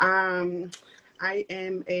I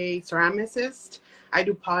am a ceramicist. I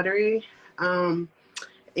do pottery. Um,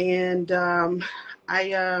 and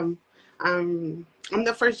I I'm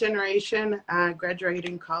the first generation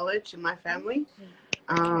graduating college in my family.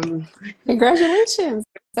 Um, Congratulations.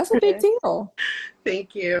 That's a big Yes. deal.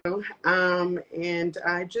 Thank you. And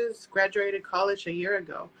I just graduated college a year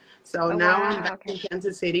ago. So Oh, now I'm wow. back Okay. in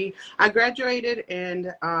Kansas City. I graduated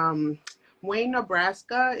in Wayne,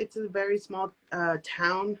 Nebraska. It's a very small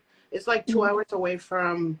town. It's like two Mhm. hours away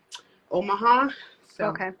from Omaha. So,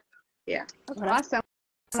 Okay. yeah. That's Oh, that's awesome.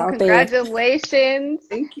 Well, out there. congratulations.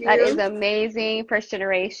 Thank That is you. amazing, first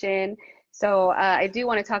generation. So I do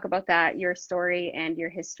want to talk about that, your story and your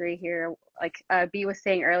history here. Like B was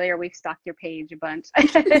saying earlier, we've stalked your page a bunch.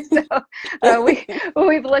 So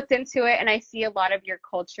we've looked into it, and I see a lot of your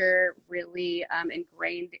culture really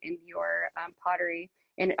ingrained in your pottery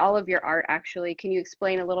and all of your art, actually. Can you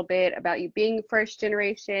explain a little bit about you being first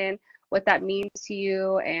generation, what that means to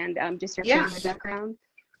you, and just your Yeah. family background?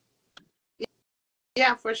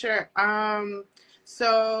 Yeah, for sure.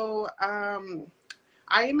 So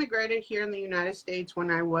I immigrated here in the United States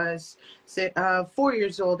when I was 4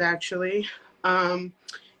 years old, actually. Um,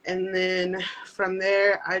 and then from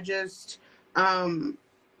there, um,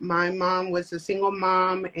 my mom was a single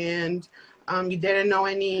mom, and you didn't know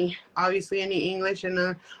obviously, any English in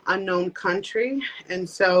an unknown country. And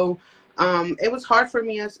so it was hard for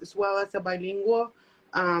me as well as a bilingual,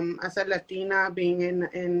 as a Latina being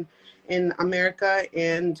in America.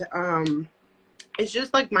 And it's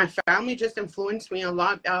just like my family just influenced me a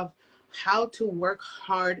lot of how to work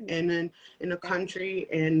hard in a Yeah. country.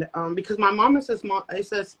 And because my mom is a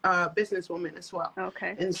businesswoman as well.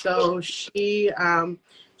 Okay. And so she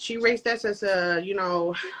raised us as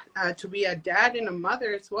to be a dad and a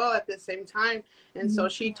mother as well at the same time. And so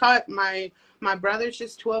Mhm. she taught my brothers,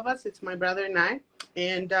 just two of us, it's my brother and I.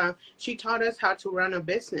 And she taught us how to run a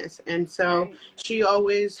business. And so Right. she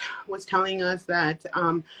always was telling us that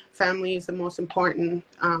family is the most important.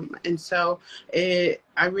 And so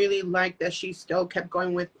I really like that she still kept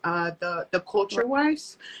going with the culture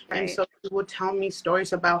wise. And Right. so she would tell me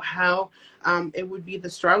stories about how it would be the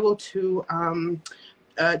struggle to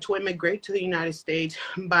immigrate to the United States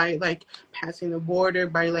by like passing the border,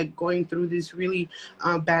 by like going through these really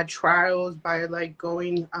bad trials, by like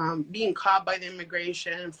being caught by the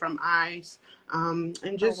immigration from ICE, and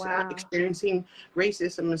Oh, just wow. experiencing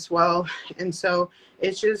racism as well. And so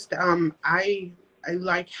it's just, I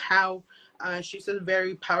like how she's a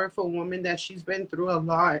very powerful woman, that she's been through a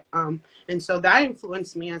lot. And so that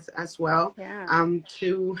influenced me as well, Yeah.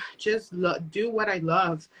 to just do what I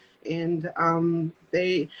love. And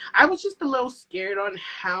I was just a little scared on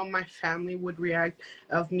how my family would react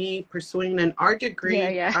of me pursuing an art Yeah, degree.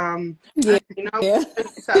 yeah. Yeah. Because Yeah.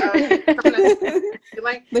 some of like,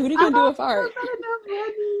 Like, what are you I gonna do don't with art? got enough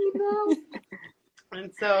money.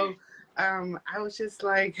 And so I was just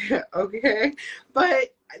like, okay.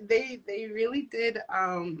 But they really did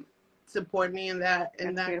support me in that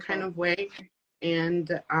That's kind beautiful. of way.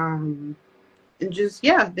 And just,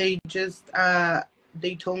 yeah,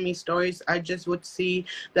 they told me stories. I just would see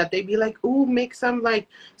that they'd be like, "Ooh, make some like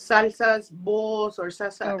salsas bowls or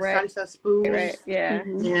Oh, right. salsa Right. spoons." Yeah.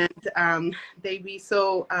 Hmm. And they'd be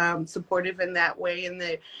so supportive in that way.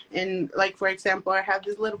 And like, for example, I have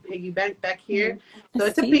this little piggy bank back here. I So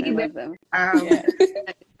it's a see. I piggy bank. love them. um Yeah.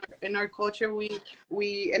 in our culture,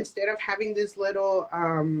 we instead of having this little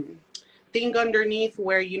thing underneath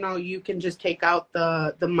where you can just take out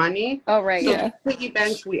the money. Oh, right. So Yeah. Yeah. these piggy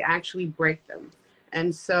banks, we actually break them.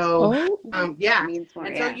 And so Oh, yeah. Means more.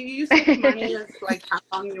 And so Yeah. you save money as like how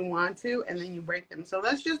long you want to, and then you break them. So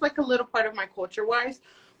that's just like a little part of my culture wise.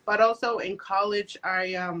 But also in college,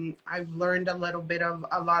 I've learned a little bit of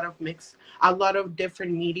a lot of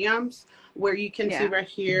different mediums, where you can see Yeah. right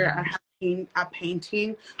here I have a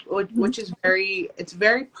painting, mhm. which is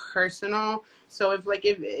very personal. So if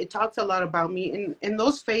it talks a lot about me, and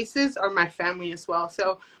those faces are my family as well.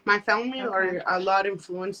 So my family Okay. are a lot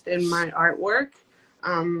influenced in my artwork.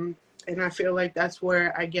 And I feel like that's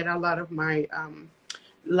where I get a lot of my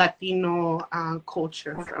Latino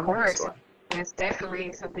culture Of from as course. well. It's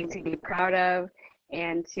definitely something to be proud of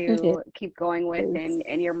and It to keep going with. is.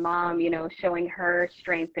 And your mom, showing her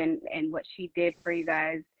strength and what she did for you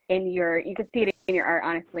guys you can see it in your art,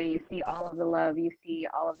 honestly. You see all of the love, you see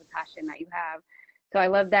all of the passion that you have. So I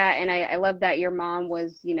love that. And I love that your mom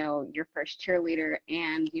was, your first cheerleader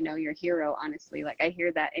and, your hero, honestly. Like I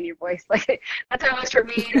hear that in your voice. Like that's how it was for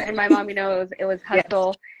me and my mom, it was Yes.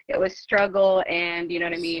 hustle, it was struggle, and you know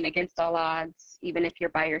what I mean, against all odds, even if you're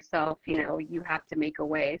by yourself, you have to make a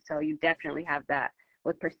way. So you definitely have that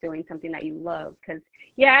with pursuing something that you love. Because,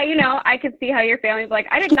 yeah, you know, I could see how your family's like,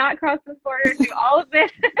 I did not cross this border, do all of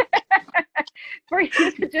this for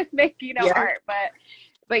you to just make, you know, Yeah. art.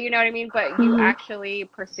 But you know what I mean? But you actually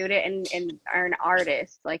pursued it and are an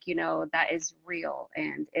artist. Like, you know, that is real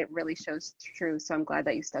and it really shows true. So I'm glad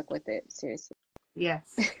that you stuck with it. Seriously.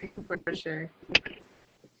 Yes, for sure.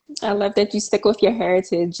 I love that you stick with your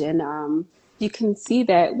heritage and you can see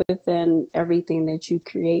that within everything that you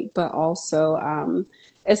create, but also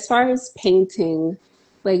as far as painting,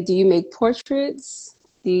 like do you make portraits?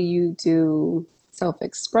 Do you do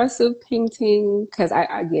self-expressive painting? Because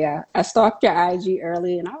yeah, I stalked your IG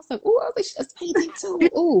early and I was like, oh, I wish she was painting too.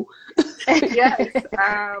 Ooh. Yes,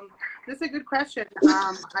 that's a good question.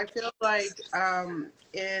 I feel like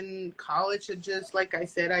in college, it just like I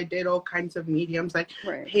said, I did all kinds of mediums like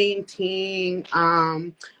Right. painting.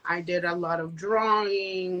 I did a lot of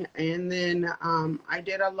drawing, and then I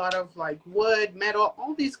did a lot of like wood, metal,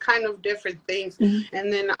 all these kind of different things. Mhm.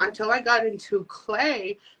 And then until I got into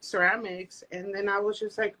clay ceramics, and then I was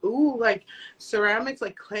just like, ooh, like ceramics,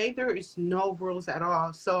 like clay, there is no rules at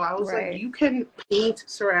all. So I was like, Right. you can paint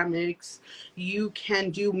ceramics, you can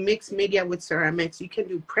do mixed media with ceramics, you can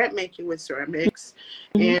do printmaking with ceramics.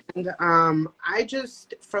 Mhm. And I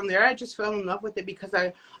just, from there, I just fell in love with it because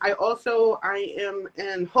I am,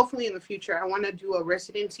 and hopefully in the future, I want to do a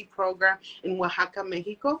residency program in Oaxaca,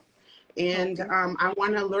 Mexico. And Okay. I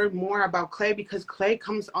want to learn more about clay because clay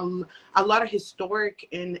comes on a lot of historic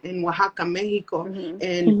in Oaxaca, Mexico. Mm-hmm.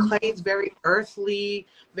 And Mhm. clay is very earthly,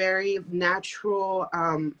 very natural,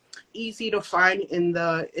 easy to find in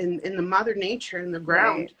the mother nature, in the Right.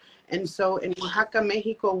 ground. And so in Oaxaca,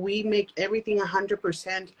 Mexico, we make everything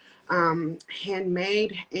 100%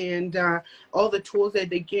 handmade, and all the tools that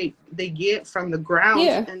they get from the ground.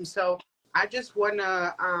 Yeah. And so I just want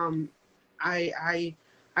to I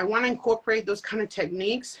I want to incorporate those kind of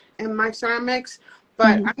techniques in my ceramics.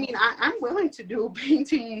 But I Mhm. mean, I'm willing to do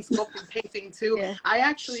painting, sculpting, painting too. Yeah. I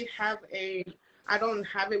actually have I don't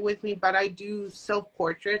have it with me, but I do self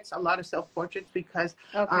portraits, a lot of self portraits because,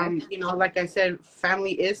 Okay. like I said,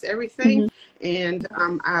 family is everything. Mhm. And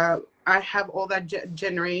I have all that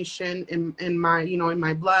generation in my, in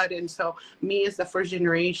my blood. And so me as the first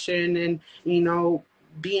generation and,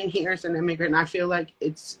 being here as an immigrant, I feel like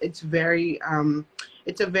it's a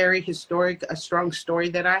very historic, a strong story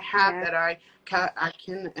that I have Yeah. that I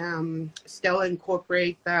can still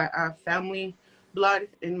incorporate that family blood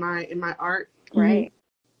in my art. Mhm. Right.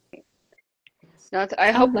 No, I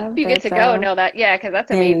I hope love you get that to go. though. No, that, yeah, because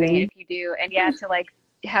that's amazing if Same. you do. And yeah, to like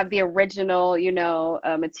have the original, you know,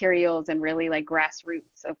 materials and really like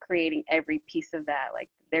grassroots of creating every piece of that. Like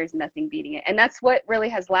there's nothing beating it. And that's what really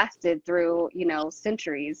has lasted through, you know,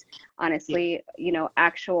 centuries, Yeah. honestly, you know,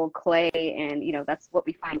 actual clay and, you know, that's what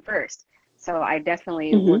we find first. So I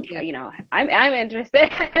definitely would, Mhm. Yeah. you know, I'm interested.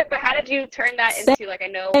 But how did you turn that into like I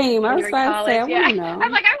know Same. I when was you're in about to say, college, I yeah, want to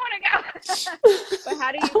I'm know. like I want to go. But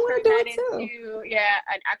how do I you want turn to do that it too. into, yeah,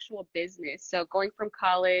 an actual business? So going from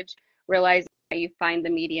college, realizing that you find the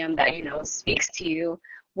medium that, you know, speaks to you,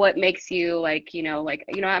 what makes you like,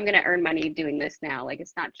 I'm gonna earn money doing this now. Like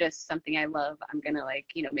it's not just something I love. I'm gonna like,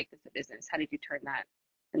 you know, make this a business. How did you turn that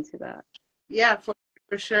into that? Yeah, for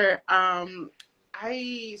sure.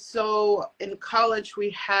 So in college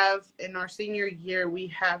we have in our senior year we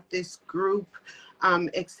have this group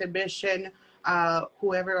exhibition.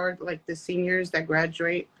 Whoever are like the seniors that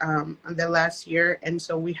graduate the last year, and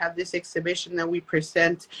so we have this exhibition that we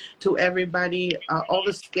present to everybody all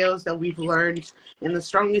the skills that we've learned in the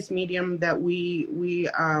strongest medium that we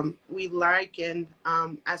like, and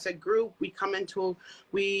as a group we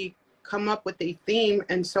come up with a theme.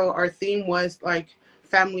 And so our theme was like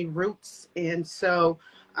family roots. And so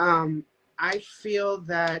um, I feel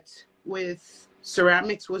that with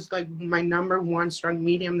ceramics was like my number one strong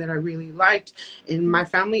medium that I really liked. And my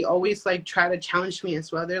family always like try to challenge me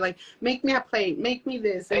as well. They're like, make me a plate, make me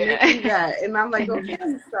this and make me Yeah. that. And I'm like, okay.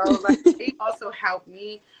 So like they also helped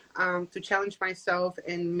me to challenge myself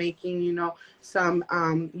in making, some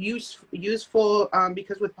useful,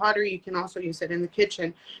 because with pottery, you can also use it in the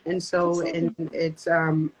kitchen. And so, and Absolutely. it's,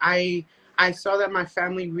 I saw that my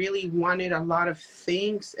family really wanted a lot of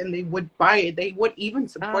things and they would buy it. They would even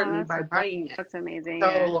support Oh, me by buying it. that's amazing.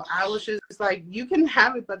 Yeah. So I was just like, you can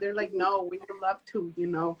have it, but they're like, no, we would love to,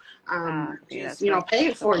 Ah, see, just, that's real pay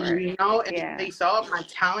it for you, support. and Yeah. they saw my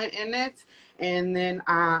talent in it. And then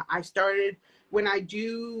I started when I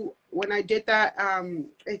do. when I did that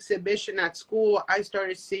exhibition at school, I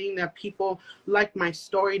started seeing that people liked my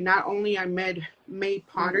story. Not only I made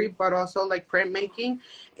pottery, but also like printmaking,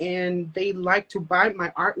 and they like to buy my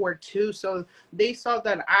artwork too. So they saw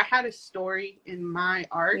that I had a story in my Yeah.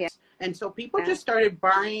 art. And so people Yeah. just started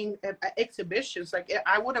buying exhibitions. Like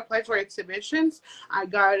I would apply for exhibitions. I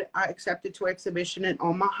got accepted to exhibition in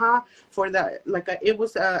Omaha for the, like it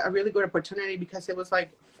was a really good opportunity because it was like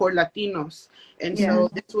for Latinos. And Yeah. so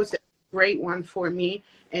this was a great one for me.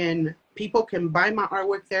 And people can buy my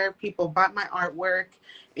artwork there. People bought my artwork.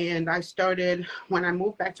 And I started, when I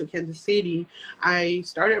moved back to Kansas City, I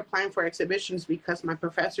started applying for exhibitions because my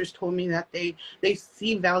professors told me that they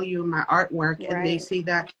see value in my artwork, and they Right. see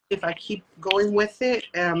that if I keep going with it,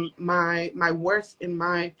 my worth in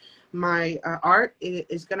my art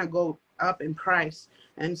is gonna go up in price.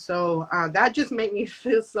 And so that just made me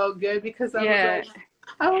feel so good because Yeah.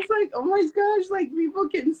 I was like, oh my gosh, like people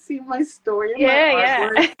can see my story and my Yeah.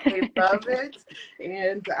 artwork. They love it.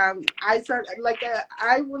 And I started like,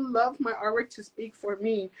 I would love my artwork to speak for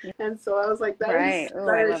me. And so I was like, Right. Oh,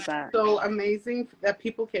 I that love is that. so amazing that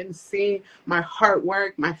people can see my hard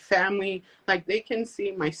work, my family, like they can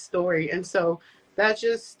see my story. And so that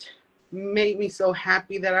just made me so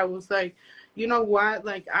happy that I was like, you know what,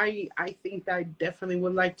 like I think that I definitely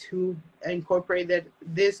would like to incorporate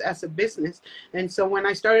this as a business. And so when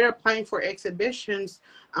I started applying for exhibitions,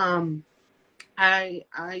 I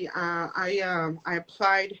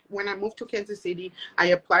applied when I moved to Kansas City. I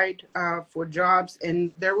applied for jobs,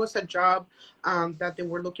 and there was a job that they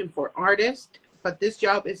were looking for artists, but this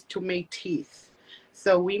job is to make teeth.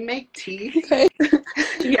 So we make teeth. Okay.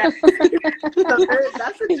 Yeah. So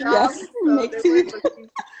that's a job. Yes, So make they were tea. looking,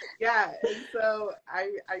 yeah. And so I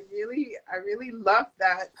really loved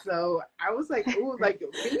that. So I was like, ooh, like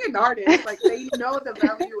being an artist, like they know the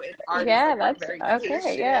value in artists. Yeah, Like we're that's very okay.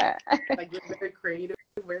 patient, Yeah. like we're very creative,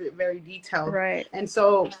 very detailed. Right. And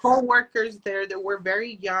so co-workers there, they were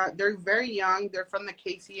very young. They're very young. They're from the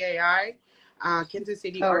KCAI, Kansas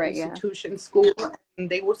City Oh, Art right. Yeah. Institution School. And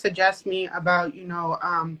they would suggest me about,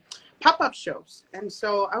 pop-up shows. And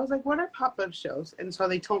so I was like, what are pop-up shows? And so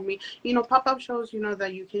they told me, pop-up shows,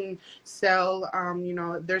 that you can sell,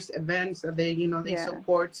 there's events that they Yeah.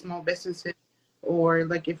 support small businesses, or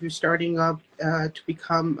like if you're starting up to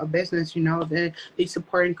become a business, they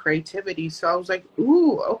support in creativity. So I was like,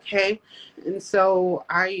 ooh, okay. And so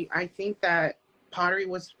I think that pottery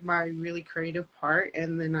was my really creative part.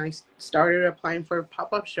 And then I started applying for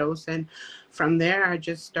pop-up shows, and from there I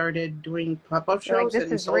just started doing pop-up You're like, shows this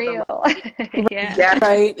and is sold a real. lot. Yeah. Yeah.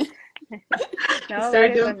 Right. I No, that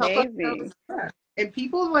started is doing pop-up shows. amazing. Yeah. And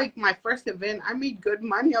people, like my first event, I made good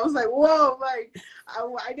money. I was like, whoa, like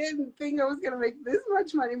I didn't think I was going to make this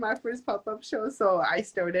much money my first pop-up show. So I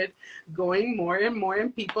started going more and more,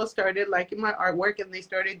 and people started liking my artwork, and they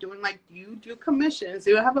started doing like, do you do commissions?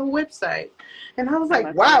 Do you have a website? And I was Oh, like,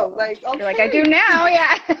 that's really wow, cool. like, You're like, I do okay. now.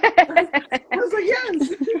 Yeah. I was like,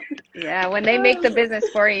 yes. Yeah. When they make the business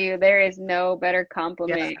for you, there is no better Yeah,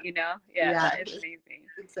 compliment, Yeah, yeah, that is amazing.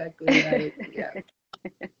 exactly right. Yeah.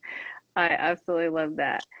 I absolutely love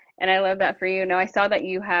that. And I love that for you. Now, I saw that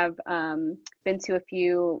you have been to a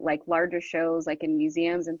few like larger shows, like in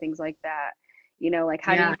museums and things like that. Like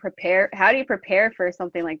Yeah. how do you prepare for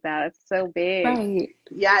something like that? It's so big. Right.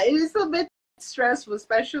 Yeah, it is a bit stressful,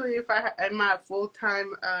 especially if I'm at full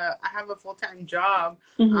time. I have a full time job.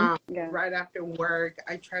 Hmm. Yeah. Right after work,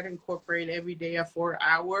 I try to incorporate every day of 4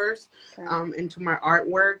 hours Okay. into my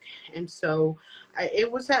artwork, and so it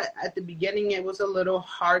was at the beginning. It was a little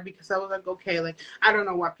hard because I was like, okay, like I don't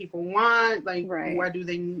know what people want. Like, Right. what do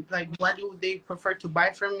they prefer to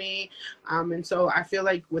buy from me? And so I feel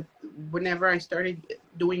like whenever I started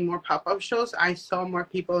doing more pop up shows, I saw more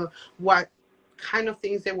people what kind of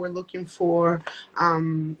things they were looking for,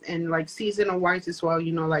 and like seasonal wise as well,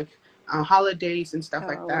 like holidays and stuff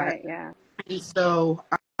like Oh, that. right. Yeah. And so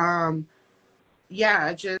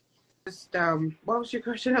yeah, what was your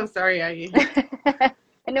question? I'm sorry.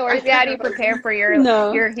 No I worries. Yeah, how kind do you of like, prepare for your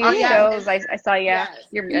No, your oh huge yeah, shows? I saw, yeah, yes.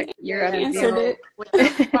 you're Yeah. you having answered deals. So it. with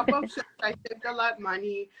the pop-up shops, I saved a lot of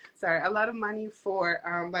money for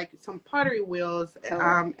like some pottery wheels,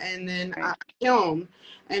 Oh, and then right. kiln.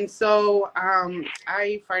 And so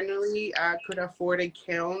I finally could afford a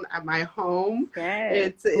kiln at my home.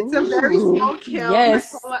 Yes. It's a very Ooh, small kiln.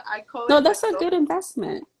 yes. I call No, it the that's a kiln. good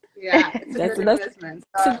investment. Yeah, it's a That's good that's investment.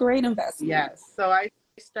 that's a great investment. Yes. So I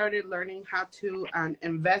started learning how to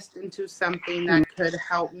invest into something that could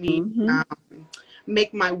help me Hmm.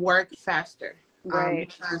 make my work faster. Right.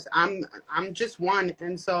 because I'm just one,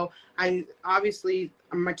 and so I obviously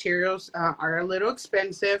materials are a little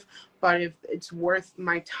expensive, but if it's worth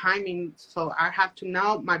my timing, so I have to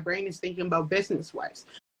now. My brain is thinking about business wise.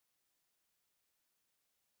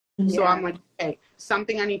 So I'm Yeah. like, okay,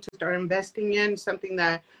 something I need to start investing in, something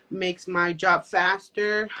that makes my job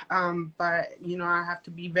faster. But I have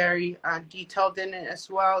to be very detailed in it as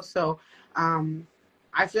well. So um,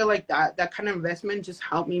 I feel like that kind of investment just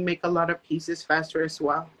helped me make a lot of pieces faster as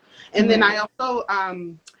well. And then I Right. also,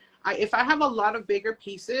 if I have a lot of bigger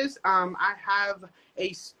pieces, I have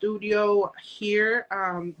a studio here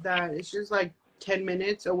that is just like 10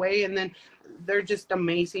 minutes away, and then they're just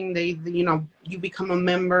amazing. You become a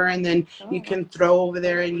member, and then you Oh. can throw over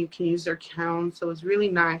there and you can use their account. So it's really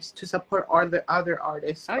nice to support all the other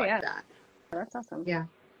artists Oh like yeah. that. That's awesome. Yeah.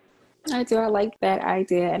 I do. I like that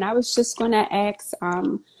idea. And I was just going to ask,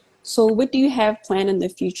 so what do you have planned in the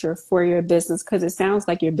future for your business? Because it sounds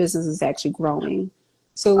like your business is actually growing.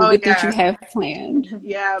 So Oh what did you yeah. have planned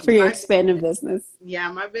Yeah. for your expanding business?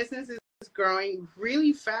 My business is growing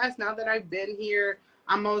really fast now that I've been here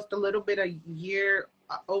almost a little bit a year,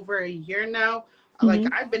 over a year now. Like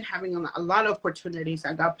Hmm. I've been having a lot of opportunities.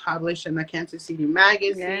 I got published in the Kansas City Yeah.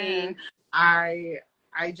 magazine. I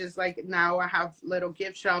I just like now I have little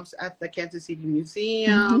gift shops at the Kansas City Hmm.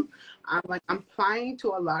 Museum. I'm applying to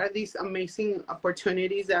a lot of these amazing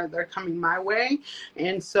opportunities that are coming my way,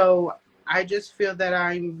 and so I just feel that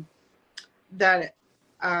I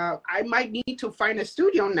might need to find a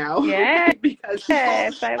studio now Yes, because people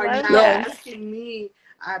I are love now Yes. that. asking me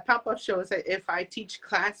pop-up shows if I teach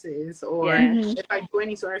classes or Yes. Hmm. if I do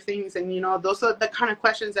any sort of things. And, those are the kind of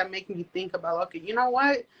questions that make me think about, okay, you know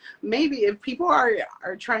what? Maybe if people are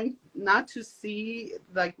trying not to see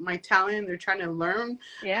like my talent, they're trying to learn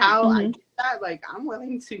Yeah. how I Hmm. do that, like I'm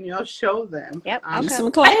willing to, show them. Yep. I'll Do come.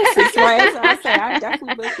 some classes, right? So I say I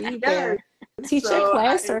definitely would be Yes. there. Teach a So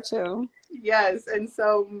class or two. yes, and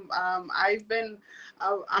so I've been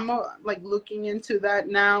I'm like looking into that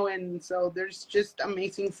now, and so there's just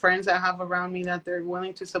amazing friends I have around me that they're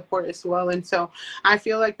willing to support as well, and so I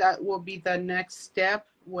feel like that will be the next step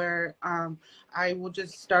where I will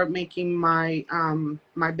just start making my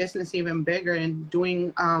business even bigger and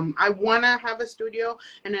doing. I want to have a studio,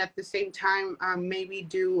 and at the same time maybe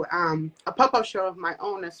do a pop-up show of my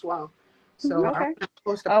own as well. So I Okay. want to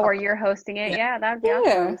host a Oh, where pop-up. you're hosting it? Yeah, Yeah, that would be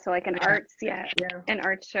Yeah. awesome. So like an yeah, arts, yeah, yeah. an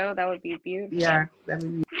art show, that would be Yeah, beautiful. that would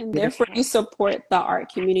be And therefore beautiful. you Okay. support the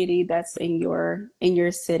art community that's in your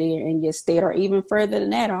city or in your state or even further than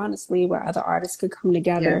that, honestly, where other artists could come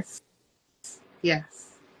together. Yes,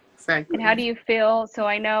 yes, And how exactly. do you feel? So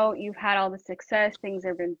I know you've had all the success, things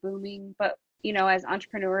have been booming, but as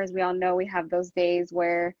entrepreneurs, we all know we have those days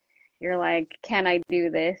where you're like, can I do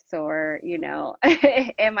this? Or,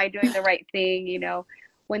 am I doing the right thing?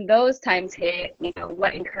 When those times hit,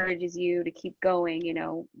 what encourages you to keep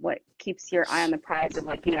going? What keeps your eye on the prize of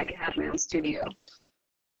like, I can have my own studio.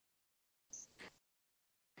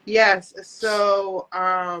 Yes. So,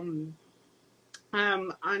 on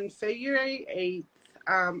February 8th,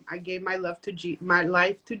 I gave my life to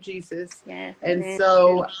Jesus, Yes, and amen.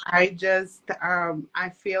 so I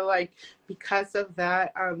feel like because of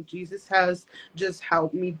that, Jesus has just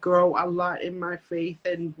helped me grow a lot in my faith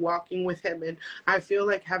and walking with Him, and I feel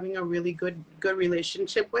like having a really good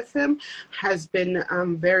relationship with Him has been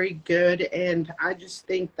very good, and I just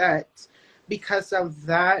think that because of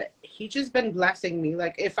that, He just been blessing me.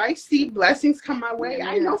 Like if I see blessings come my way,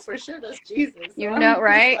 I Amen. know for sure that's Jesus. So I'm just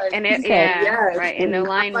Right? like, And Exactly. yeah, yes. right. In And I'm like,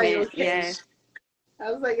 alignment. okay. Yes.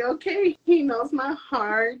 I was like, okay, He knows my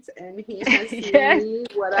heart and He has seen Yes. me,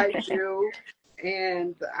 what I do.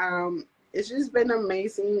 And it's just been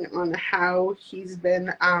amazing on how He's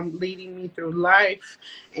been leading me through life.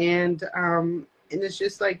 And it's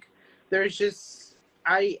just like, there's just,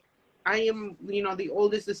 I am, the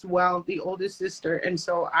oldest as well, the oldest sister. And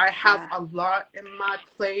so I have Ah, a lot in my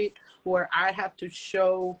plate where I have to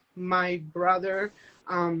show my brother,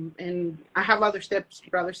 and I have other steps,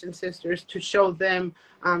 brothers and sisters, to show them,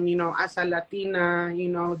 as a Latina,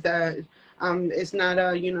 that is not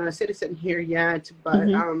a citizen here yet, but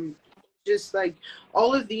Hmm. just like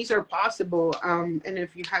all of these are possible. And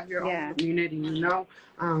if you have your own yeah. community,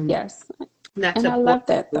 um, Yes. that And I support love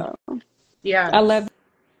that you. though. I love Yes.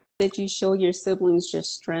 that you show your siblings your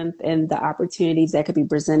strength and the opportunities that could be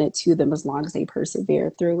presented to them as long as they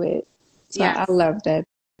persevere through it. So I Yes. love that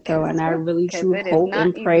though. And I really Because do it is hope not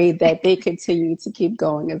and easy. pray that they continue to keep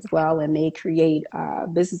going as well and they create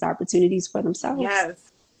business opportunities for themselves.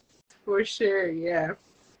 Yes. For sure. Yeah.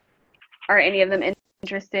 Are any of them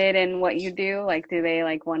interested in what you do? Like, do they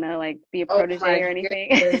like want to like be a Oh protege my or anything?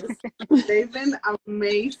 goodness. They've been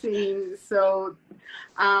amazing. So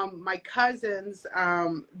my cousins,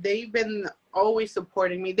 they've been always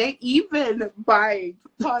supporting me. They even buy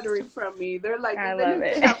pottery from me. They're like, I even love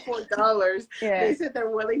if they it. have $4, Yeah. they said they're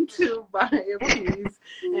willing to buy a piece.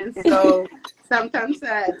 And so sometimes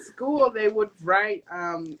at school they would write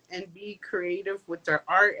and be creative with their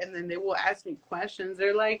art, and then they will ask me questions.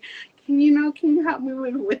 They're like, can you help me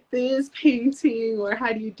with this painting, or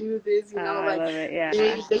how do you do this? Oh, I Like love it.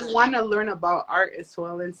 Yeah. they want to learn about art as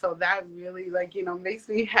well, and so that really makes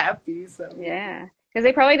me happy. So Yeah. Because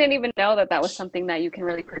they probably didn't even know that that was something that you can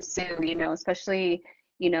really pursue, especially,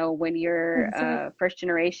 when you're Exactly. first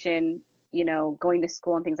generation, going to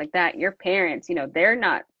school and things like that. Your parents, they're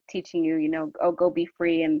not teaching you, oh, go be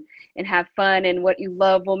free and have fun and what you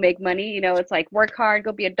love will make money. It's like work hard,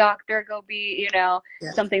 go be a doctor, go be, yeah,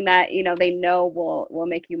 something that, they know will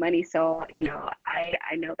make you money. So,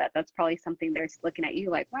 I know that that's probably something they're looking at you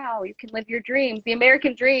like, wow, you can live your dreams, the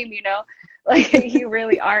American dream, like you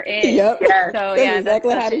really are it. Yep. yes, So That's yeah, that's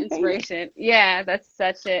exactly how such an they think. inspiration. Yeah, that's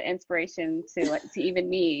such an inspiration to even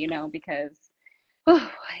me, because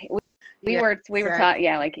we yeah, we were taught, exactly.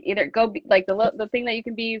 yeah, like either go be like the thing that you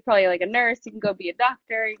can be probably like a nurse, you can go be a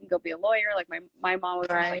doctor, you can go be a lawyer. Like my mom was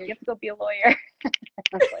always like, you Right. have to go be a lawyer.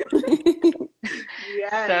 I was like,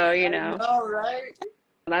 Yes, so I know, right?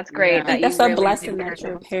 that's great I Yeah, that think you that's a really do blessing care that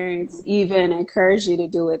your about. parents even encourage you to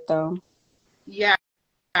do it, though. yeah,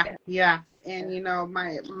 Yeah. yeah. And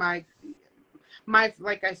my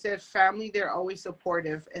like I said, family, they're always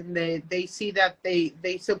supportive, and they see that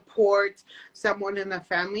they support someone in the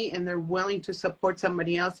family, and they're willing to support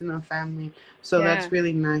somebody else in the family. So Yeah. that's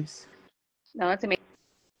really nice. No, that's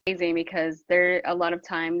amazing because there a lot of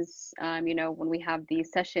times, when we have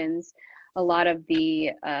these sessions, a lot of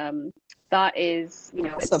the thought is,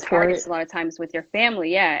 it's Support. hardest a lot of times with your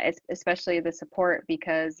family. Yeah, especially the support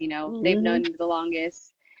because, they've Hmm. known you the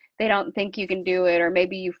longest. They don't think you can do it, or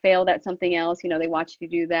maybe you failed at something else, they watched you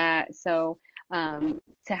do that. So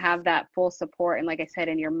to have that full support, and like I said,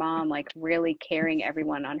 and your mom like really carrying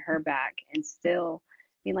everyone on her back and still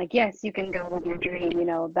being like, yes, you can go with your dream,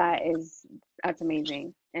 that's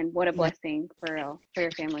amazing. And what a Yeah. blessing for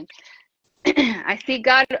your family. I It see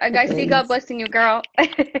God is. blessing you, girl.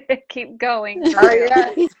 Keep going for Oh real.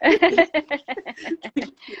 yeah.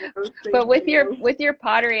 But Thank you. with your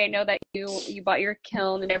pottery, I know that you bought your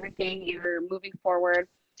kiln and everything, you're moving forward.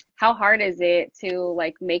 How hard is it to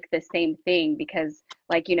like make the same thing? Because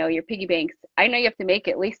like, your piggy banks, I know you have to make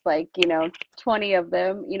at least like, 20 of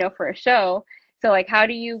them, for a show. So like how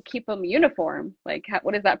do you keep them uniform? Like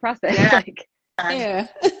what is that process Yeah. like? Yeah.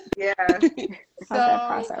 Yeah. How's that So,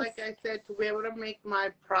 process? like I said, to be able to make my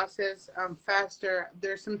process faster,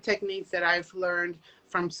 there's some techniques that I've learned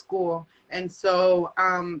from school. And so,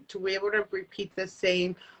 to be able to repeat the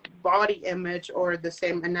same body image or the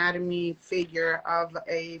same anatomy figure of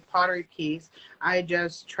a pottery piece, I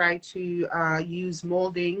just try to use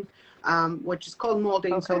molding. Which is called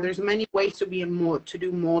molding. So Okay. there's many ways to be in to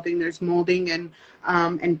do molding. There's molding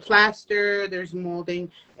and plaster. There's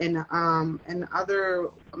molding and other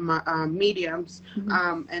mediums,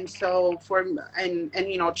 Mhm. and so for and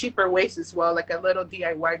cheaper ways as well, like a little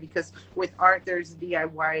DIY, because with art there's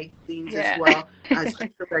DIY things as Yeah. well, especially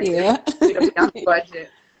like if Yeah. you to be on budget.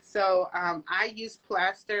 So I use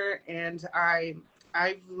plaster, and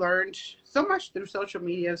I've learned so much through social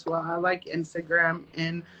media as well. I like Instagram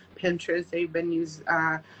and Pinterest. They've been used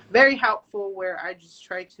very helpful, where I just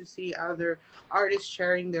try to see other artists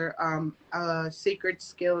sharing their secret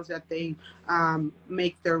skills that they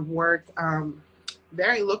make their work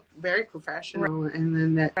look very professional, and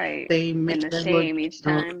then that Right. they And make the them look same each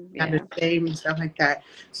time. at the Yeah. same and stuff like that.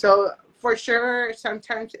 So for sure,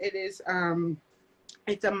 sometimes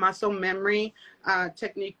it's a muscle memory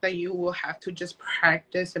technique that you will have to just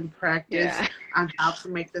practice and practice Yeah. on how to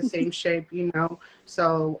make the same shape.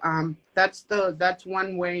 So that's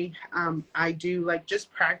one way I do, like,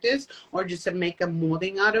 just practice, or just to make a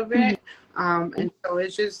molding out of Mhm. it. And so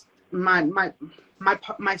it's just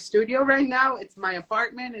my studio right now. It's my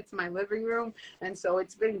apartment, it's my living room, and so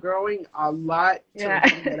it's been growing a lot to the Yeah.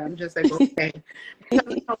 point that I'm just like, okay.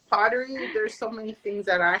 Because pottery, there's so many things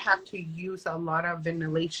that I have to use a lot of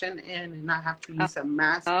ventilation in, and I have to use a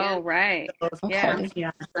mask Oh, in. right. So Yeah. Okay.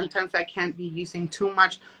 sometimes I can't be using too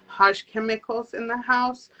much harsh chemicals in the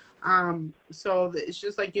house. So it's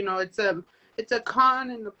just like, it's a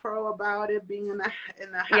con and a pro about it being in the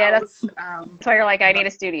Yeah, house. that's why you're like, I need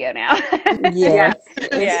a studio now. Yeah, Yes,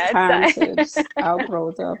 it's Yeah, time to it's just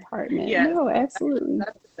outgrow the apartment. yes, No, absolutely.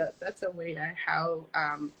 that's a way how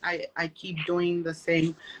I keep doing the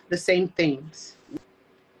same things.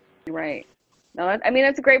 right. No, I mean,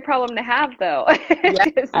 that's a great problem to have, though, Yeah,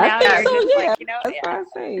 because I now think you're so, just yeah. like, That's yeah. why I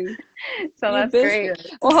say So your that's great. business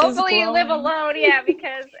yes, Well, is hopefully you live growing. alone, yeah,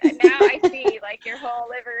 because now I see like your whole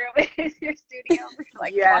living room is your studio. We're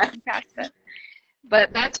like yeah, walking past it.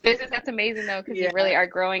 But that's business. That's amazing though, because you yeah. really are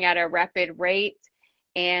growing at a rapid rate.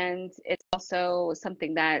 And it's also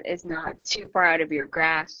something that is not too far out of your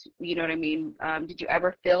grasp. You know what I mean? Did you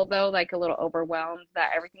ever feel though like a little overwhelmed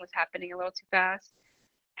that everything was happening a little too fast?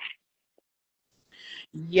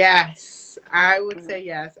 Yes, I would Mhm. say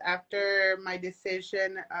yes. After my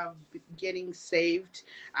decision of getting saved,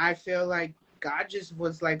 I feel like God just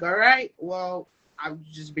was like, all right, well, I'll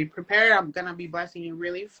just be prepared. I'm going to be blessing you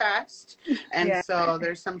really fast. And Yeah. so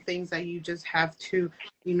there's some things that you just have to,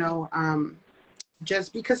 you know,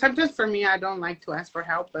 just because sometimes for me, I don't like to ask for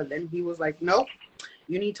help. But then he was like, nope,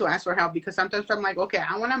 you need to ask for help, because sometimes I'm like, okay,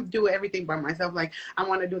 I want to do everything by myself. Like, I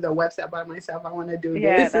want to do the website by myself. I want to do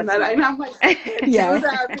Yeah, this and that's that. And nice. I'm like, I can't do Yeah.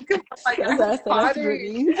 that because I'm like, That's I'm why I said that's spotty.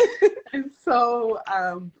 dream. And so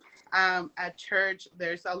at church,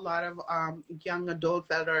 there's a lot of young adults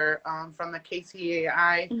that are from the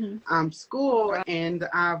KCAI Hmm. school, and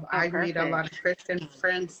Oh, I've made a lot perfect. of Christian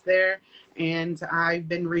friends there. And I've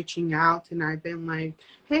been reaching out, and I've been like,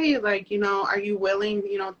 hey, like, are you willing,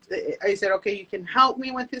 I said, okay, you can help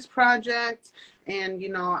me with this project. And,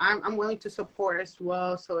 I'm willing to support as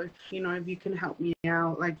well. So if you can help me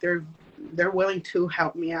out, like they're willing to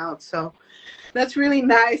help me out. So that's really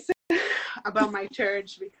nice about my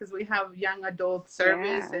church, because we have young adult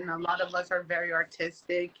service, Yeah. and a lot of us are very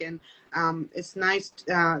artistic. And it's nice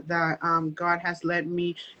that God has led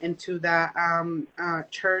me into that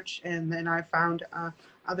church, and then I found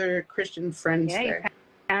other Christian friends Yeah, you there.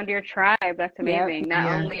 found your tribe. That's Yep. amazing. Not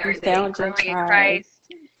Yeah. only You are they found your growing in tribe.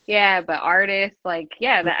 Christ, yeah, but artists, like,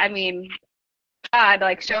 yeah, that I mean, God,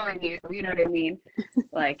 like showing you, you know what I mean?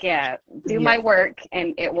 Like, yeah, do Yeah. my work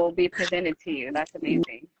and it will be presented to you. That's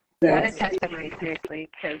amazing. What a Yes. testimony, seriously,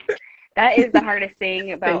 because that is the hardest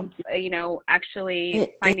thing about, Thank you. actually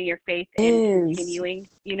It finding your faith and is. continuing,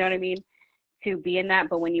 you know what I mean? To be in that.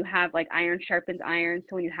 But when you have like iron sharpens iron,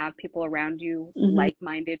 so when you have people around you, Hmm.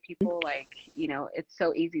 like-minded people, like, it's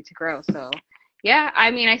so easy to grow. So yeah,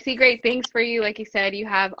 I mean, I see great things for you. Like you said, you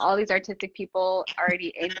have all these artistic people already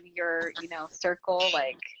in your, circle.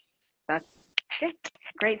 Like that's good.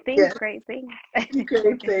 Great things, Yeah. great things.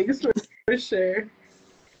 Great. Thanks for sure.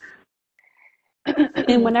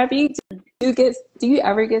 And whenever you do you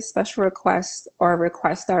ever get special requests or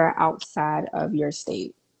requests that are outside of your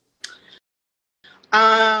state?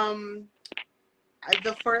 Um,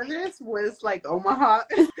 the furthest was like Omaha,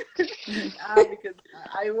 Mhm. because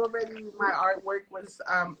my artwork was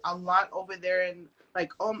a lot over there in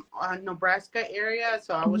like Nebraska area,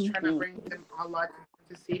 so I was Hmm. trying to bring them a lot to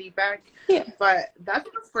the city back. Yeah. But that's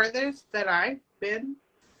the furthest that I've been,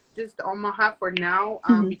 just Omaha for now,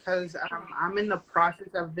 Hmm. because I'm in the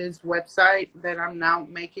process of this website that I'm now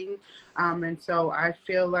making, and so I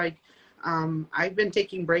feel like I've been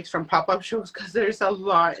taking breaks from pop-up shows because there's a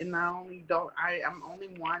lot, and I'm only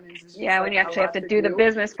one, and it's just Yeah, when like you a actually have lot to to do the do.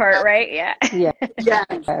 business part, right? Yeah. Yes,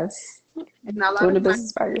 Yes. and a lot Doing the of my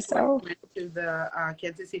business by work yourself. went to the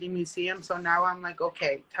Kansas City Museum. So now I'm like,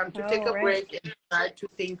 okay, time to take Oh, a right. break and try to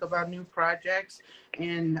think about new projects.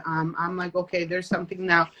 And I'm like, okay, there's something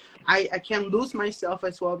now. I can't lose myself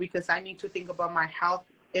as well, because I need to think about my health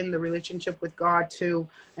in the relationship with God too.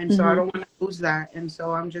 And so I Hmm. don't want to lose that. And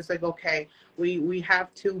so I'm just like, okay, we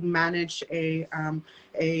have to manage a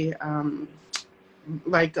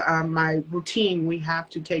like my routine. We have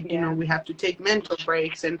to take, Yeah. we have to take mental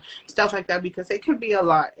breaks and stuff like that, because it can be a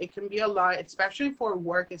lot. It can be a lot, especially for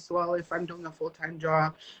work as well, if I'm doing a full-time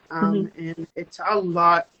job. Hmm. And it's a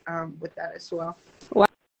lot with that as well. Well,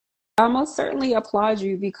 I most certainly applaud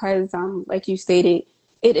you because, like you stated,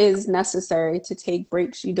 it is necessary to take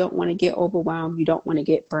breaks. You don't want to get overwhelmed. You don't want to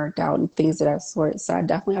get burnt out and things of that sort. So I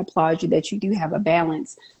definitely applaud you that you do have a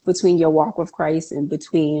balance between your walk with Christ and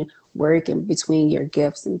between work and between your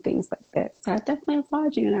gifts and things like that. So I definitely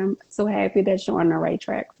applaud you, and I'm so happy that you're on the right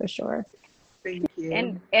track for sure. Thank And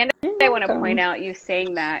you. and You're I want to point welcome. out you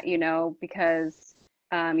saying that, because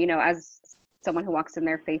as someone who walks in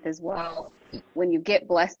their faith as well, when you get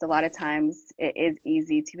blessed, a lot of times it is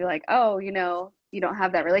easy to be like, oh, you don't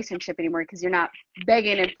have that relationship anymore because you're not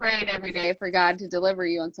begging and praying every day for God to deliver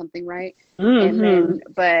you on something, right? And Mm-hmm. then,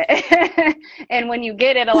 but, and when you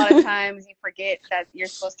get it, a lot of times you forget that you're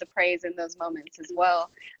supposed to praise in those moments as well.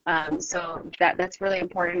 So that's really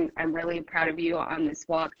important. I'm really proud of you on this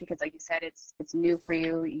walk because, like you said, it's new for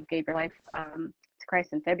you. You gave your life to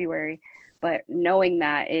Christ in February, but knowing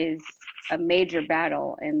that is a major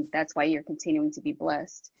battle, and that's why you're continuing to be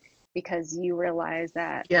blessed because you realize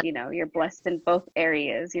that, Yeah. you know, you're blessed in both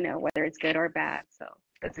areas, you know, whether it's good or bad. So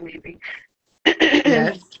that's amazing.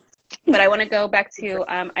 Yes. But I want to go back to,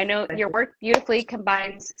 I know your work beautifully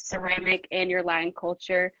combines ceramic and your Latin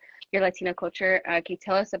culture, your Latino culture. Can you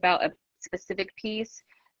tell us about a specific piece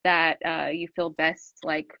that you feel best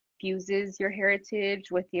like fuses your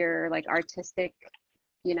heritage with your like artistic,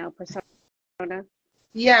 you know, persona?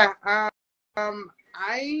 Yeah. I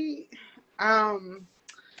um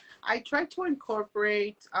I try to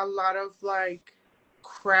incorporate a lot of like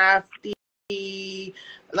crafty,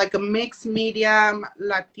 like a mixed medium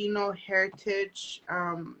Latino heritage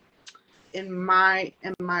in my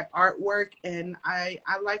artwork, and I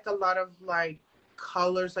like a lot of like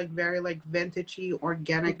colors, like very like vintagey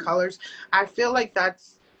organic Mm-hmm. colors. I feel like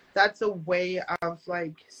that's a way of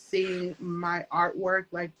like seeing my artwork,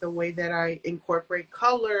 like the way that I incorporate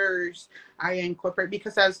colors. I incorporate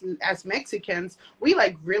because as Mexicans we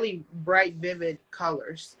like really bright vivid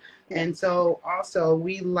colors, Yeah. and so also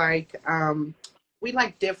we like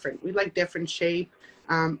different shape,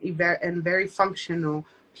 and very functional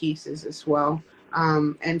pieces as well.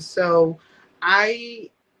 And so I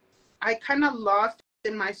I kind of lost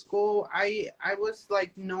in my school. I was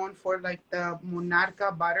like known for like the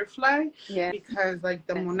monarca butterfly, Yeah. because like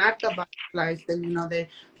the monarca butterflies,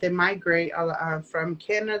 they migrate from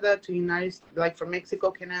Canada to like from Mexico,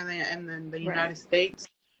 Canada, and then the Right. United States.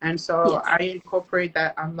 And so Yes. I incorporate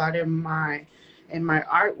that a lot in my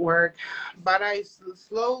artwork, but I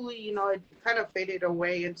slowly, it kind of faded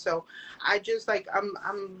away. And so I just like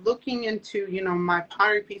I'm looking into, my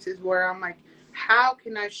pottery pieces, where I'm like, how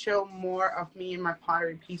can I show more of me in my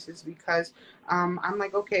pottery pieces? Because I'm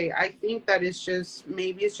like, okay, I think that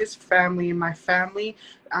maybe it's just family. In my family,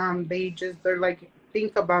 they're like,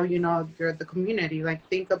 think about, the community, like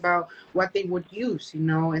think about what they would use,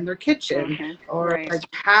 in their kitchen, Okay. or Right. like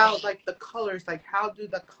how, like the colors, like how do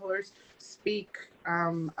the colors speak,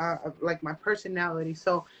 of like my personality.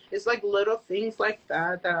 So it's like little things like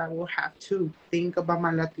that I will have to think about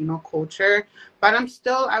my Latino culture. But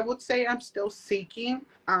I would say I'm still seeking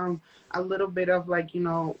a little bit of like,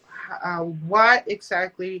 what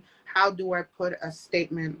exactly, how do I put a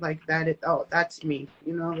statement like that? Oh, that's me,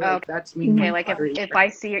 like that's me, my Okay, Mhm. like pottery. if I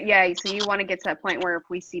see it, yeah, so you want to get to that point where if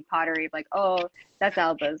we see pottery, like, oh, that's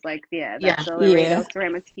Alba's, like, yeah, Yeah, that's a Laredo Yeah.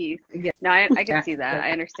 ceramics piece. yeah, No, I can yeah, see that.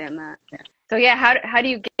 I understand that. yeah. So yeah, how do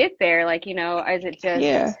you get there? Like, you know, is it just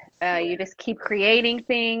Yeah. you just keep creating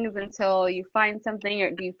things until you find something,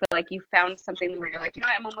 or do you feel like you found something where you're like, you know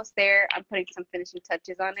what, I'm almost there, I'm putting some finishing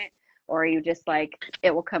touches on it, or are you just like,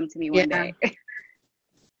 it will come to me one Yeah. day?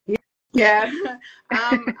 Yeah.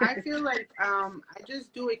 I feel like I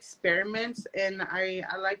just do experiments, and I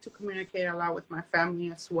like to communicate a lot with my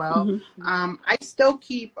family as well. Hmm. I still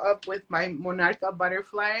keep up with my Monarca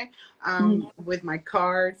butterfly, Hmm. with my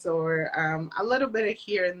cards, or a little bit of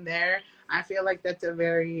here and there. I feel like that's a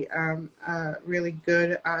very really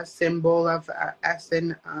good symbol of as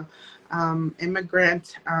an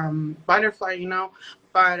immigrant butterfly,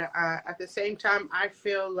 But at the same time, I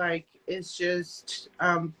feel like it's just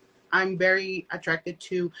I'm very attracted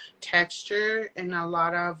to texture and a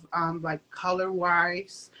lot of like color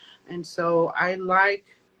wise, and so I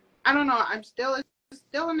don't know. It's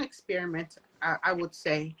still an experiment, I would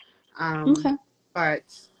say, Okay. but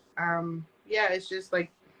yeah, it's just like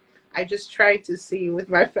I just try to see with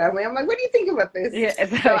my family. I'm like, what do you think about this? Yeah, So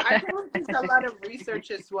so I yeah. feel like there's a lot of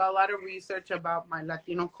research as well, a lot of research about my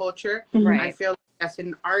Latino culture. Hmm. I Right. feel like as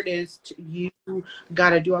an artist, you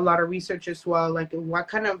got to do a lot of research as well. Like, what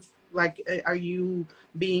kind of like are you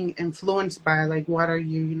being influenced by? Like, what are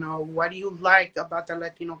you, what do you like about the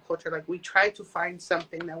Latino culture? Like, we try to find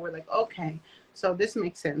something that we're like, okay, so this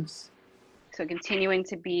makes sense. So continuing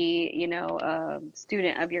to be, you know, a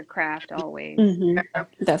student of your craft always. Hmm.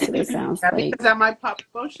 That's what it sounds Yeah, like. because at my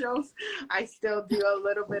pop-up shows, I still do a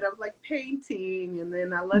little bit of like painting, and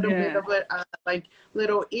then a little bit Yeah. of it, like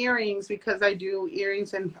little earrings, because I do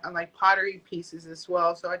earrings and like pottery pieces as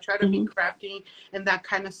well. So I try to be Hmm. crafty in that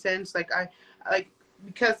kind of sense. Like like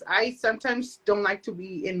because I sometimes don't like to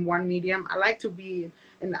be in one medium. I like to be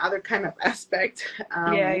in other kind of aspect.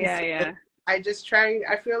 Yeah, And yeah, so yeah. I just try.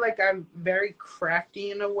 I feel like I'm very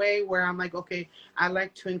crafty in a way where I'm like, okay, I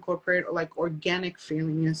like to incorporate like organic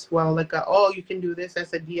feeling as well. Like, oh, you can do this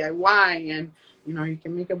as a DIY, and you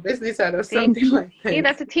can make a business out of See, something like see, this.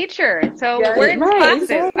 that's a teacher. So Yes, where's the Right, classes?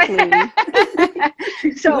 exactly.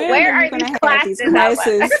 So When where are you are going these to have these classes, Alba?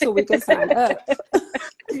 classes so we can sign up?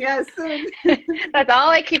 yes, soon. That's all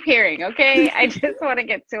I keep hearing. Okay, I just want to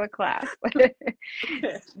get to a class.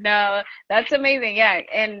 No, that's amazing. Yeah,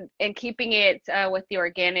 and keeping it with the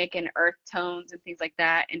organic and earth tones and things like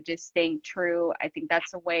that, and just staying true. I think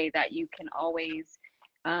that's a way that you can always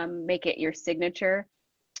make it your signature,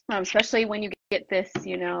 especially when you get this,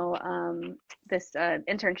 this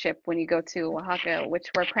internship when you go to Oaxaca, which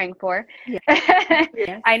we're praying for. Yeah.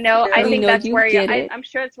 Yes. I know. I We think know that's you where get it. I'm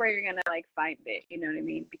sure it's where you're gonna like find it. You know what I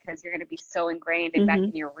mean? Because you're gonna be so ingrained and back Hmm.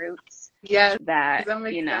 in your roots Yes, that I'm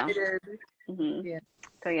excited. hmm Yeah.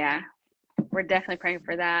 So yeah, we're definitely praying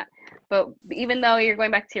for that. But even though you're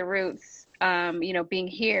going back to your roots, being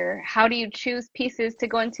here, how do you choose pieces to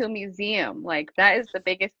go into a museum? Like that is the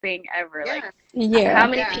biggest thing ever. Like Yeah. how Yeah,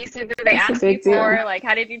 many Yeah. pieces do they that's a ask you big deal. for? Like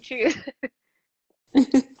how did you choose?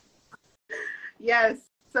 Yes.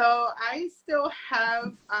 So I still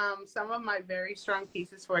have some of my very strong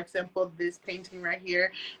pieces. For example, this painting right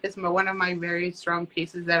here is one of my very strong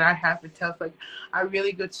pieces that I have. It tells like a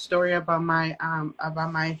really good story about my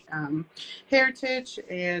heritage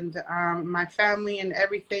and my family and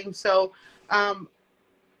everything. So um,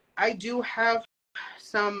 I do have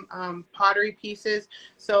some pottery pieces.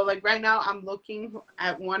 So like right now I'm looking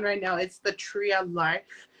at one right now. It's the Tree of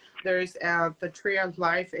Life. There's the Tree of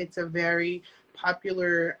Life. It's a very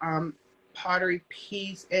popular pottery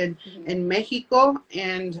piece Mhm. in Mexico,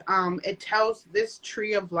 and it tells this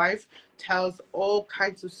Tree of Life tells all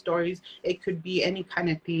kinds of stories. It could be any kind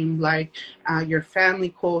of theme, like your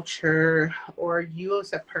family culture, or you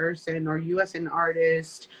as a person, or you as an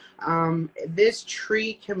artist. This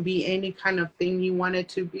tree can be any kind of thing you want it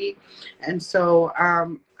to be, and so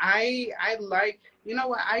I like,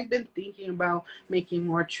 what, I've been thinking about making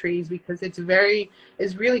more trees because it's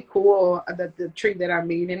really cool that the tree that I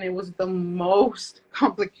made, and it was the most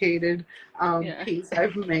complicated Yeah. piece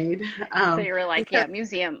I've made. So you were like, Because yeah,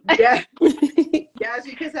 museum. yeah, yes,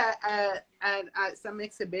 because at some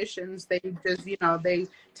exhibitions they just they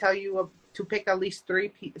tell you to pick at least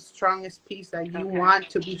three strongest piece that you Okay. want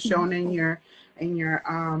to be shown in your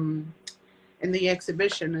in the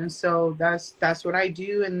exhibition, and so that's what I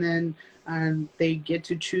do, and then they get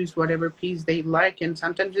to choose whatever piece they like, and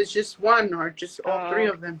sometimes it's just one or just all three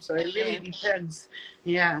Oh, of them, so it really okay. depends.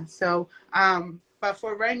 Yeah, so but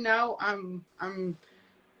for right now I'm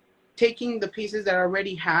taking the pieces that I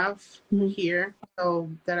already have Mhm. here, so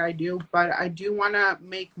that I do, but I do want to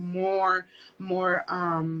make more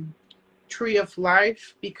Tree of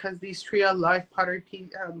Life, because these Tree of Life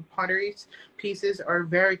potteries pieces are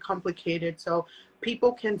very complicated. So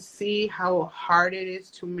people can see how hard it is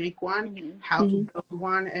to make one, Hmm. how to Mhm. build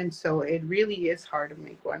one, and so it really is hard to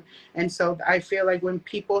make one. And so I feel like when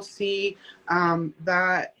people see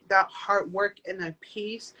that hard work in a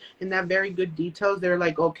piece and that very good details, they're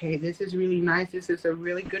like, okay, this is really nice. This is a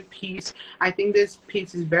really good piece. I think this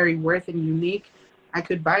piece is very worth and unique. I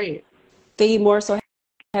could buy it. They more so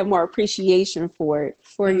have more appreciation for it,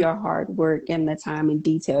 for Mhm. your hard work and the time and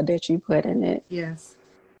detail that you put in it. Yes.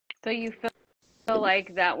 So you feel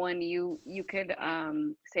like that one you could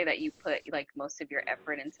say that you put like most of your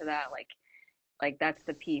effort into that, like that's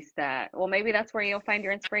the piece that, well, maybe that's where you'll find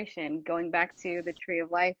your inspiration, going back to the Tree of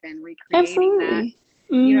Life and recreating that. Absolutely.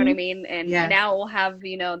 You know what I Hmm. mean? And Yes. now we'll have,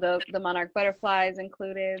 the monarch butterflies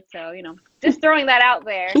included. So, just throwing that out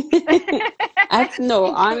there. I know,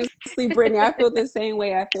 honestly, Brittany, I feel the same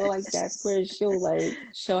way. I feel like that's where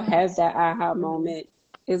she'll have that aha Mhm. moment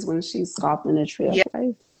is when she's sculpting a tree of Yes,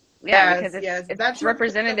 life. Yeah, because it's that's it's one thing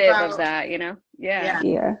representative of about, that. Yeah. yeah,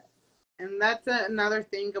 Yeah. and that's another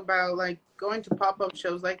thing about like going to pop-up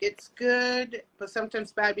shows. Like it's good, but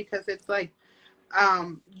sometimes bad, because it's like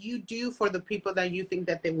you do for the people that you think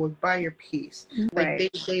that they would buy your piece. Like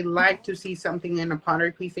Right. they like to see something in a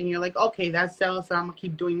pottery piece, and you're like, okay, that sells, so I'm gonna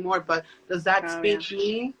keep doing more. But does that Oh yeah. speak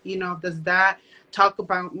me? Does that talk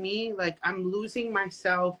about me? Like I'm losing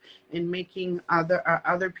myself in making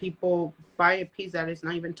other people buy a piece that is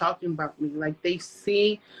not even talking about me. Like they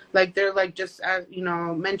see, like they're like just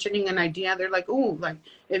mentioning an idea. They're like, oh, like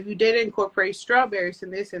if you did incorporate strawberries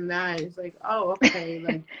and this and that, it's like, oh, okay,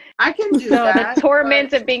 like I can do So the that, but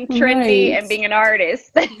torment of being trendy Right. and being an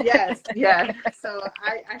artist. yes, yes. So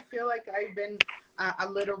I feel like I've been a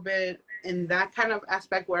little bit in that kind of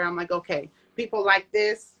aspect where I'm like, okay, people like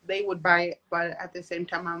this, they would buy it, but at the same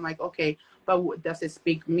time, I'm like, okay, but does it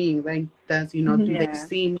speak me? Like, does, do they Yeah.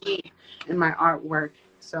 see me in my artwork?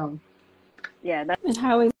 So, Yeah, And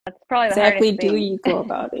how that's probably the hardest exactly do thing. you go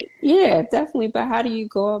about it? Yeah, definitely. But how do you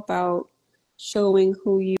go about showing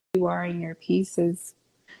who you are in your pieces?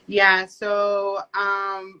 yeah. So,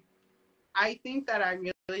 I think that I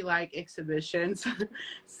really like exhibitions.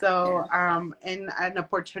 So, Yeah. and an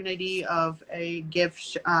opportunity of a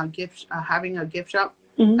having a gift shop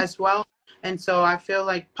Hmm. as well. And so I feel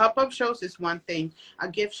like pop-up shows is one thing. A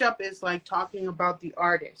gift shop is like talking about the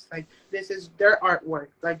artist. Like, this is their artwork.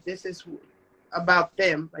 Like, this is about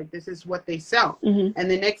them. Like, this is what they sell. Hmm. And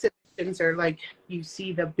then exhibitions are like, you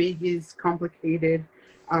see the biggest, complicated,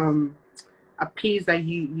 um, a piece that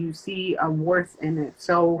you see a worth in it.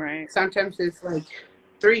 So Right. sometimes it's like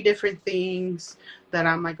three different things that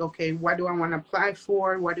I'm like, okay, what do I want to apply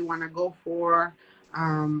for? What do I want to go for?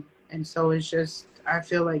 And so it's just, I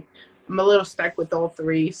feel like I'm a little stuck with all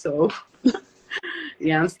three. So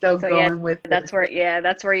yeah, I'm still So yeah, going with it.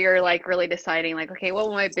 that's where you're like really deciding like, okay, what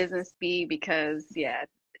will my business be? Because yeah,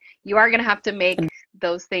 you are gonna have to make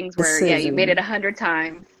those things where yeah, you made it Decision. 100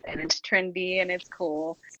 times and it's trendy and it's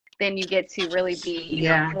cool. Then you get to really be,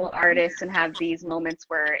 Yeah. full artist and have these moments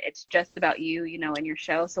where it's just about you, in your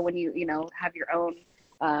show. So when you have your own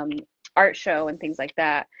um, art show and things like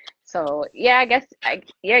that. So yeah, I guess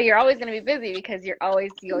yeah, you're always going to be busy because you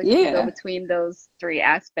always have to go Yeah. between those three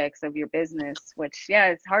aspects of your business, which yeah,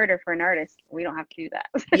 it's harder for an artist. We don't have to do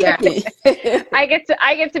Yeah. that. Yeah. I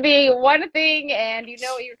get to be one thing and you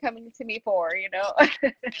know what you're coming to me for.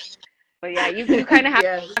 But yeah, you kind of have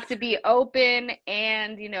Yes. to be open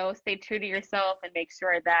and, stay true to yourself and make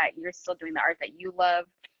sure that you're still doing the art that you love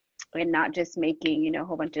and not just making, a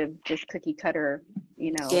whole bunch of just cookie cutter,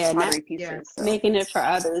 Yeah, not pottery Yeah. pieces. So, making it for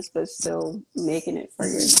others, but still making it for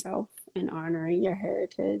mhm. yourself and honoring your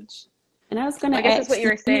heritage. And I was going Well, I to guess that's what ask, you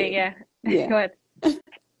do were saying. you, Yeah. yeah. Go ahead.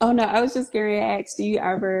 Oh no, I was just going to ask, do you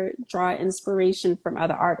ever draw inspiration from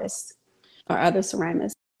other artists or other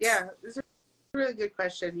ceramists? Yeah. This is a really good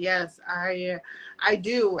question. Yes, I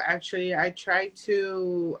do actually. I try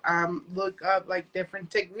to look up like different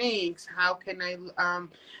techniques. How can I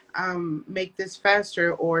make this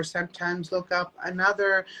faster? Or sometimes look up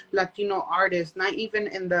another Latino artist, not even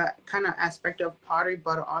in the kind of aspect of pottery,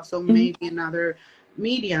 but also Hmm. maybe another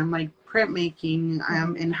medium like printmaking.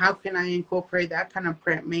 Hmm. And how can I incorporate that kind of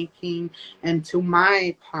printmaking into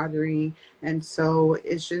my pottery? And so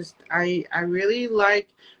it's just I really like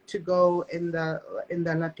to go in the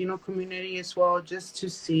Latino community as well, just to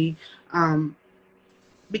see, um,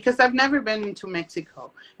 because I've never been to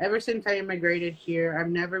Mexico. Ever since I immigrated here, I've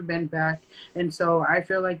never been back, and so I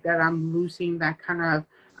feel like that I'm losing that kind of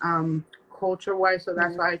culture wise. So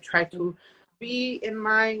that's Yeah. why I try to be in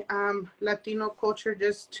my Latino culture,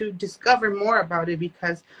 just to discover more about it,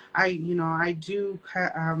 because I do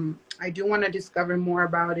want to discover more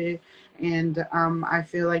about it. And I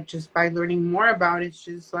feel like just by learning more about it, it's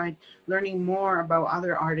just like learning more about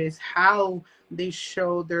other artists, how they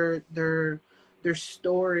show their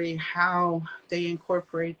story, how they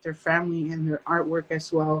incorporate their family in their artwork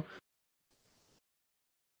as well.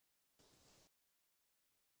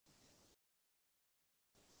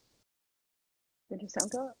 Did your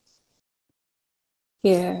sound go up?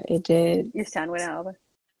 Yeah, it did. Your sound went out, Alba.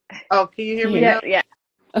 Oh, can you hear me Yeah. Yeah, now? yeah.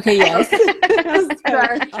 Okay, yes. Okay, I was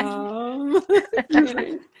like,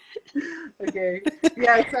 sorry. Okay,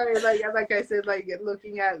 yeah, sorry. Like I said, like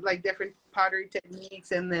looking at like different pottery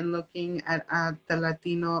techniques, and then looking at the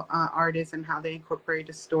Latino artists and how they incorporate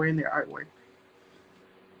the story in their artwork.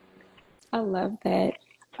 I love that.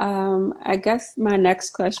 I guess my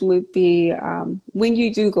next question would be when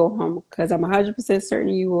you do go home, because I'm 100% certain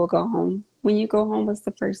you will go home. When you go home, what's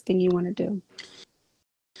the first thing you want to do?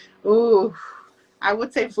 Ooh, I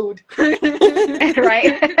would say food.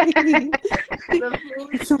 Right. The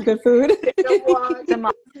food, Some good food. take a walk, Some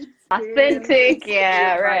authentic.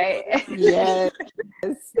 Yeah, experience my right. Yes.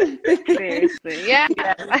 Seriously. Yeah.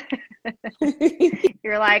 yes.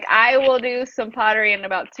 You're like, I will do some pottery in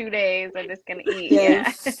about 2 days. I'm just gonna eat.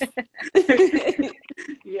 Yeah. Yes.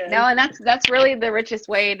 Yes. No, and that's really the richest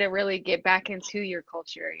way to really get back into your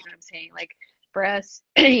culture. You know what I'm saying? Like for us,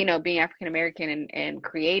 being African American and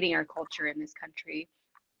creating our culture in this country,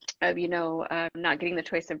 of not getting the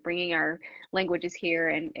choice of bringing our languages here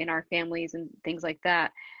and in our families and things like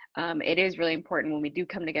that. It is really important when we do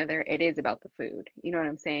come together. It is about the food. You know what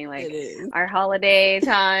I'm saying? It Like is. our holiday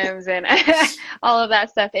times and all of that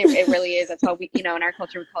stuff. It really is. That's why in our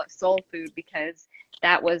culture, we call it soul food because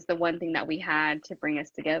that was the one thing that we had to bring us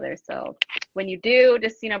together. So when you do,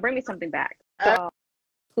 just, bring me something back. That's all.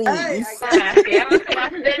 Hey, please. Yeah, yeah,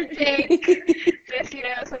 I'm authentic. Just,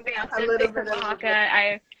 something a little authentic from bit of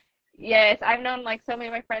Oaxaca. Yes, I've known like so many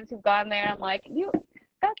of my friends who've gone there. I'm like,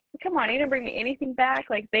 come on, you didn't bring me anything back.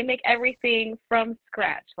 Like they make everything from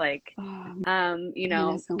scratch. Like, Oh, man,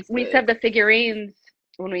 that sounds we used to good. have the figurines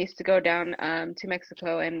when we used to go down to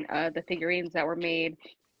Mexico, and the figurines that were made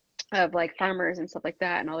of like farmers and stuff like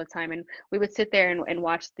that, and all the time, and we would sit there and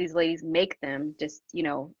watch these ladies make them, just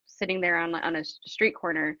sitting there on a street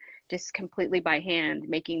corner, just completely by hand,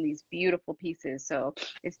 making these beautiful pieces. So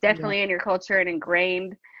it's yeah. definitely in your culture and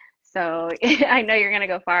ingrained. So I know you're gonna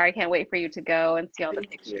go far. I can't wait for you to go and see all the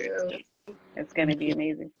Thank pictures, you. because it's gonna Thank be you.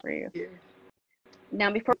 amazing for you. Yeah. Now,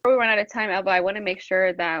 before we run out of time, Alba, I want to make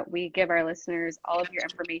sure that we give our listeners all of your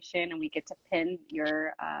information, and we get to pin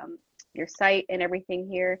your site and everything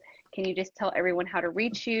here. Can you just tell everyone how to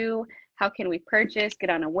reach you? How can we purchase? Get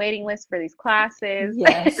on a waiting list for these classes?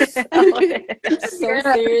 Yes. All of it. So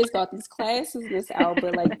Yeah. serious about these classes, Miss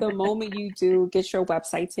Alba. Like the moment you do get your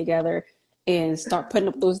website together and start putting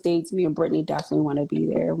up those dates, me and Brittany definitely want to be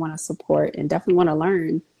there, want to support, and definitely want to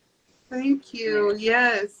learn. Thank you.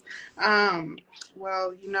 Yes. Yes. Um,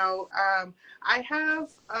 well, I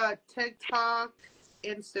have TikTok,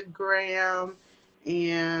 Instagram,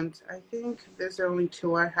 and I think there's only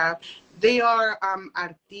two I have. They are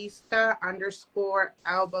artista underscore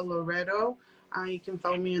Alba Laredo. You can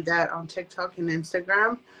follow me on that on TikTok and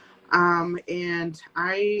Instagram. And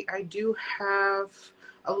I do have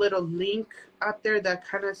a little link up there that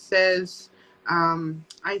kind of says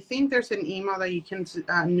I think there's an email that you can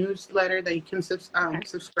newsletter that you can Okay.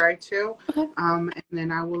 subscribe to, Okay. and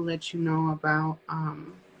then I will let you know about All your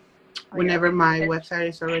whenever my updated. website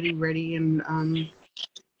is already ready and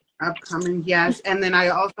upcoming. Yes, and then I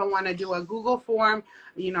also want to do a Google form,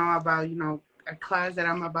 about a class that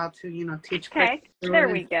I'm about to teach Okay. curriculum There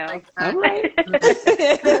and we stuff go. like All that. right.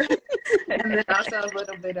 And then also a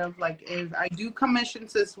little bit of like if I do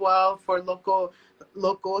commissions as well for local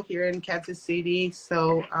here in Kansas City.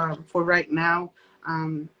 So Okay. for right now,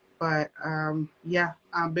 but yeah,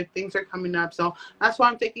 big things are coming up. So that's why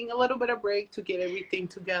I'm taking a little bit of break to get everything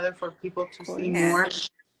together for people Of to see course. more.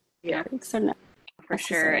 Yeah. Yeah. Breaks are For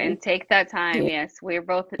sure. necessary. And take that time. Yeah. Yes, we're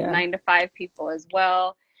both Yeah. 9 to 5 people as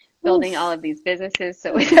well, building all Oof. of these businesses.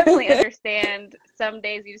 So we definitely understand some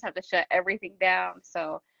days you just have to shut everything down.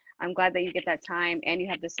 So I'm glad that you get that time and you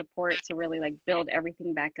have the support to really like build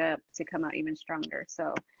everything back up to come out even stronger.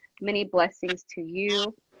 So many blessings to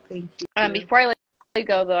you. Thank you. Before I let you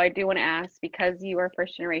go, though, I do want to ask, because you are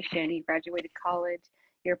first generation, you graduated college,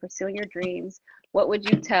 you're pursuing your dreams, what would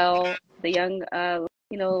you tell the young,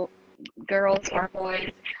 you know, girls or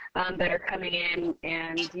boys that are coming in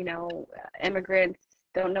and, immigrants,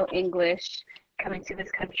 don't know English, coming to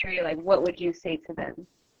this country? Like, what would you say to them?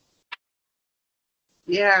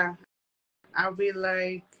 Yeah, I'll be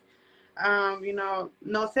like,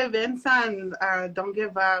 no se venzan, don't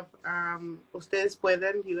give up. Ustedes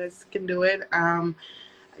pueden, you guys can do it. I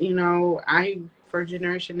for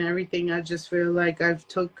generation everything. I just feel like I've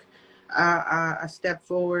took a step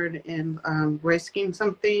forward in risking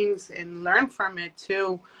some things and learn from it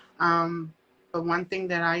too. But one thing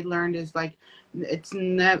that I learned is like it's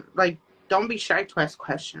never like don't be shy to ask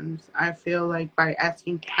questions. I feel like by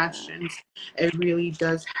asking Yeah, questions, it really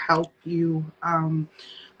does help you.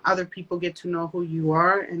 Other people get to know who you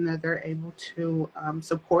are and that they're able to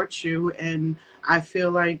support you. And I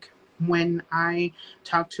feel like when I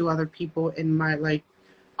talk to other people in my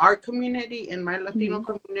our community, in my Latino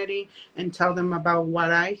Mhm. community, and tell them about what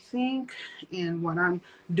I think and what I'm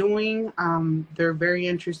doing, they're very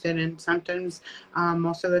interested. And sometimes,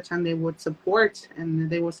 most of the time, they would support and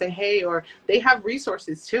they will say, "Hey," or they have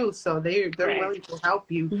resources too, so they're right. willing to help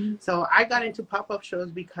you. Mhm. So I got into pop-up shows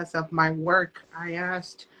because of my work. I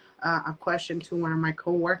asked a question to one of my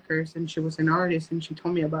coworkers, and she was an artist, and she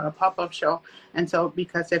told me about a pop-up show. And so,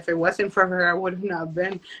 because if it wasn't for her, I would have not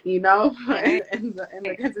been, Right. in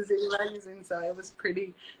the Kansas City magazine. So it's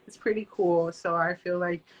pretty cool. So I feel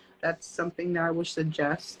like that's something that I would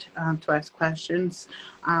suggest to ask questions.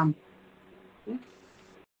 Um,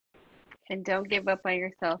 And don't give up on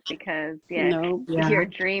yourself, because, yes, No. your yeah,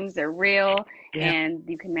 dreams are real yeah. and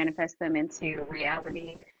you can manifest them into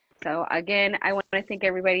reality. So, again, I want to thank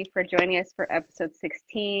everybody for joining us for episode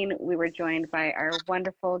 16. We were joined by our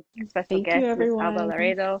wonderful special Thank you, guest, Miss Alba everyone.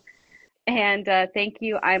 Laredo. And thank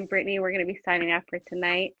you. I'm Brittany. We're going to be signing off for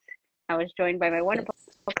tonight. I was joined by my wonderful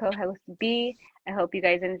Yes. co host, B. I hope you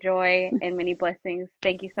guys enjoy, and many blessings.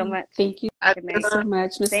 Thank you so much. Thank you I Good so night. feel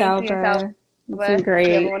much, Miss Thank you, Miss Alba. You've been Alba. You have a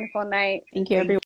great. wonderful night. Thank you, like everyone.